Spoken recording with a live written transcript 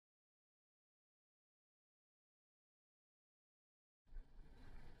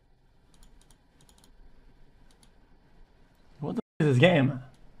This game.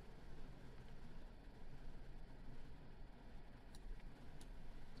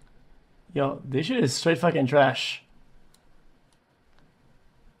 Yo, this shit is straight fucking trash.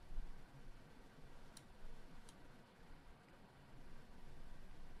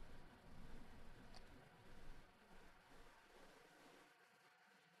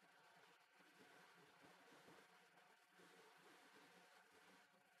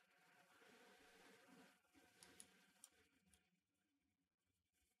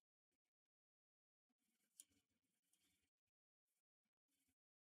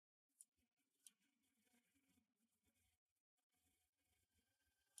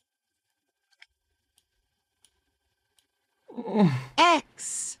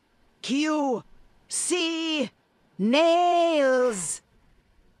 xQc nails.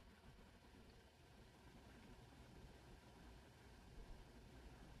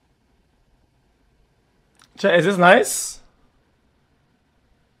 Chat, is this nice?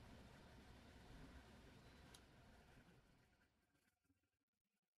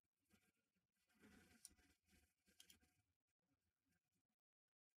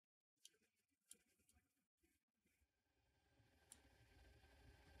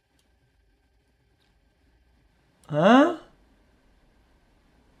 Huh?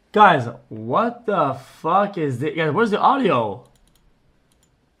 Guys, what the fuck is this? Guys, where's the audio?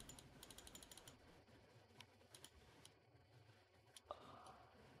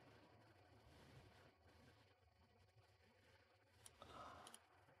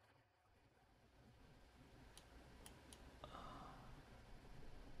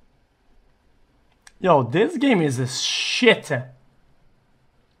 Yo, this game is a shit.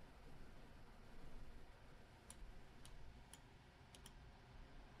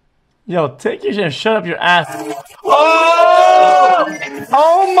 Yo, take your shit and shut up your ass. Oh!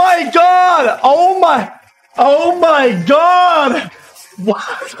 Oh my god! Oh my god!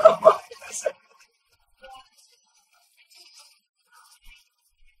 What?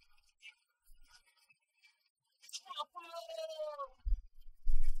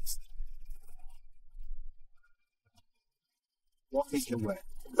 What is your way?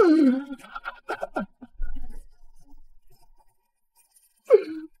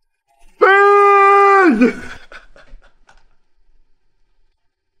 Burn!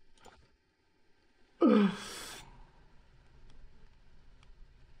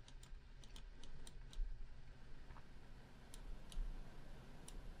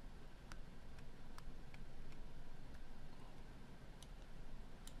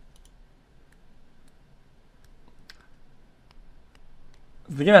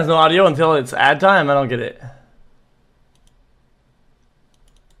 The game has no audio until it's ad time. I don't get it.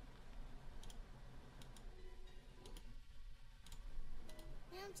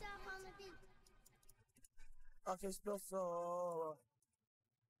 I can smell so.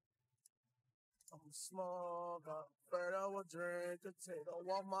 I'm a smoker. Bird, I will drink a potato,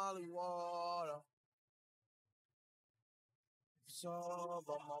 want Molly water.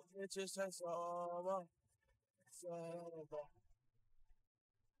 Sober, my bitches say sober. Sober.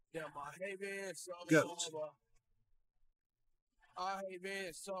 Yeah, my hate being sober. I hate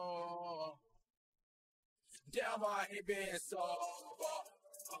being sober. Damn, I hate being sober.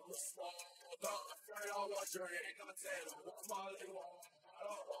 I'm a smoker. Bird, I will drink a potato, want Molly water.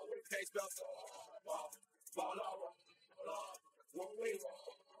 We can't spell sober. Fall over. When we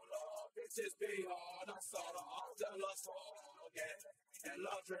roll up, bitches be on. I saw the often lust smoking and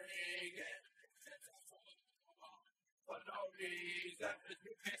love drinking. For no reason,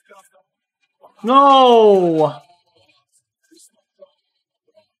 you can't spell sober. No!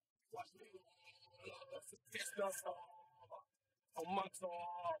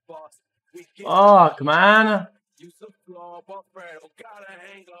 Fuck, man. You some floor, but Fredo got a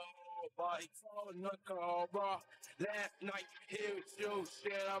hangover. He told the cobra. Last night, he was you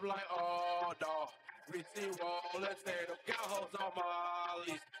shit. I'm like, oh, no. Receive roll, let's say the got hoes on my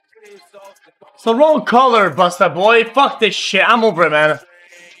leash. It's the wrong color, Buster boy. Fuck this shit. I'm over it, man.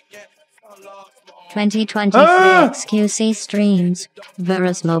 2023 xQc streams.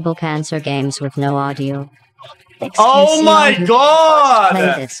 Virus mobile cancer games with no audio. XQC Oh my audio. god!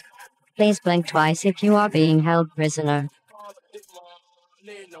 Play this. Please blink twice if you are being held prisoner.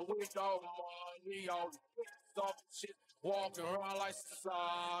 Walking around like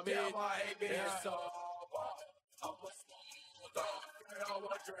Sami.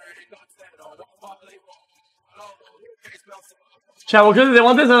 Chat, what could they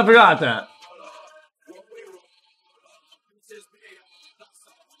want this? I forgot that.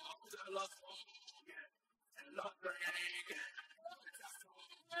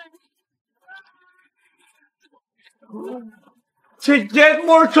 To get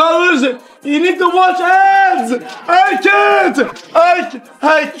more colors, you need to watch ads. I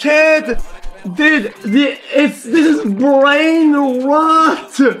can't. Dude, this is brain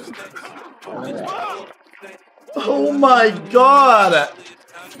rot. Oh my god.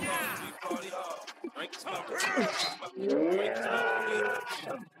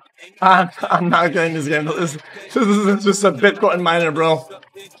 I'm not getting this game. This is just a Bitcoin miner, bro.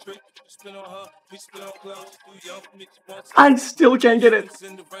 I still can't get it.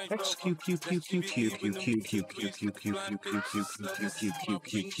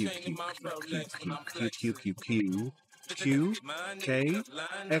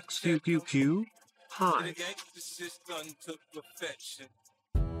 Hi.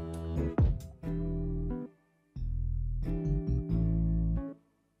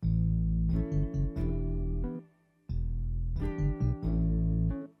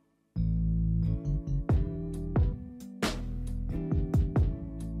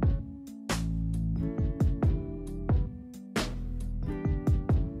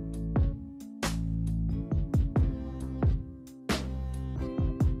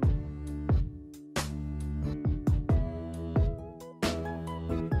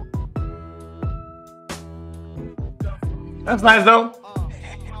 That's nice though.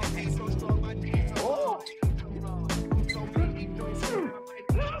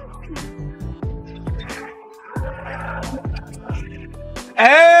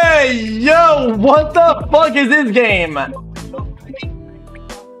 Hey, yo, what the fuck is this game?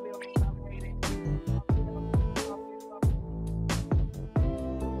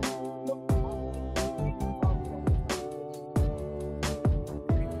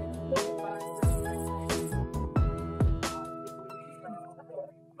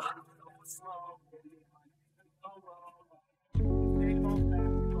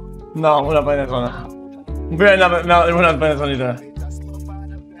 No, we're not playing this one. We're not playing this one either.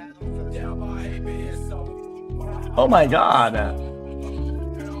 Oh my god.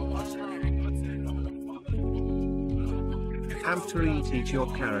 Have to eat your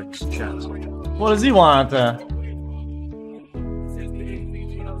carrots, chat. What does he want?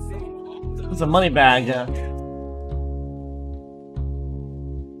 It's a money bag.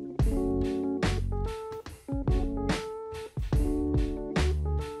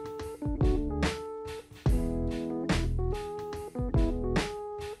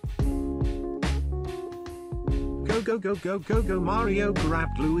 Go, Mario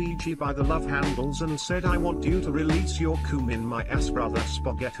grabbed Luigi by the love handles and said, I want you to release your cum in my ass, brother.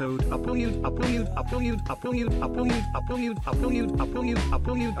 Spaghettoed, upload.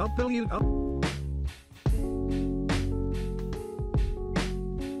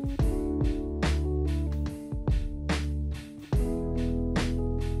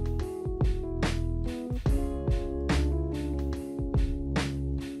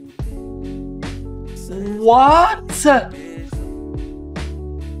 What?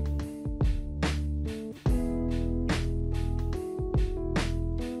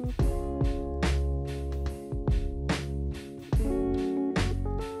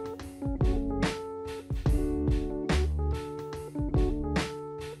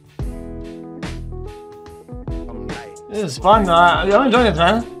 This is fun. I'm enjoying this,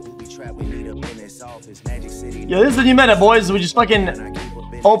 man. Yo, this is the new meta, boys. We just fucking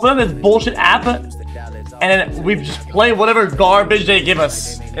open up this bullshit app, and then we just play whatever garbage they give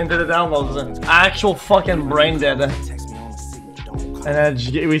us into the downloads. Actual fucking brain dead. And then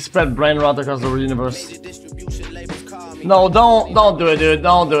we spread brain rot across the universe. No, don't do it, dude.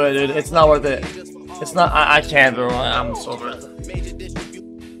 Don't do it, dude. It's not worth it. It's not. I can't, bro. I'm so bad.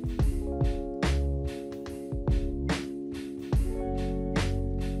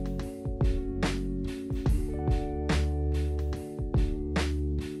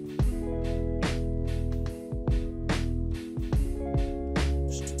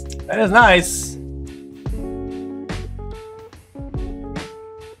 That is nice.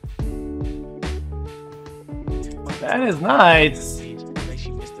 That is nice.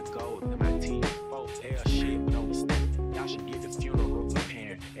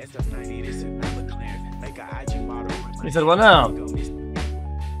 He said, what now?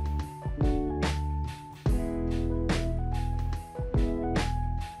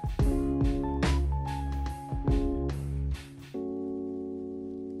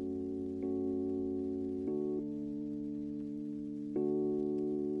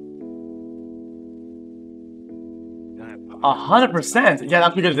 A 100%. Yeah,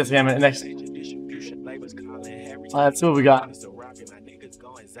 that's good at this game. Next. Let's see what we got.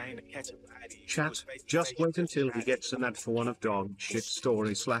 Chat, just wait until he gets an ad for one of dog shit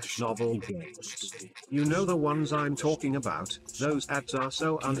story / novel games. You know the ones I'm talking about, those ads are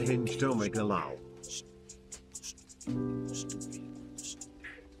so unhinged, omega lol.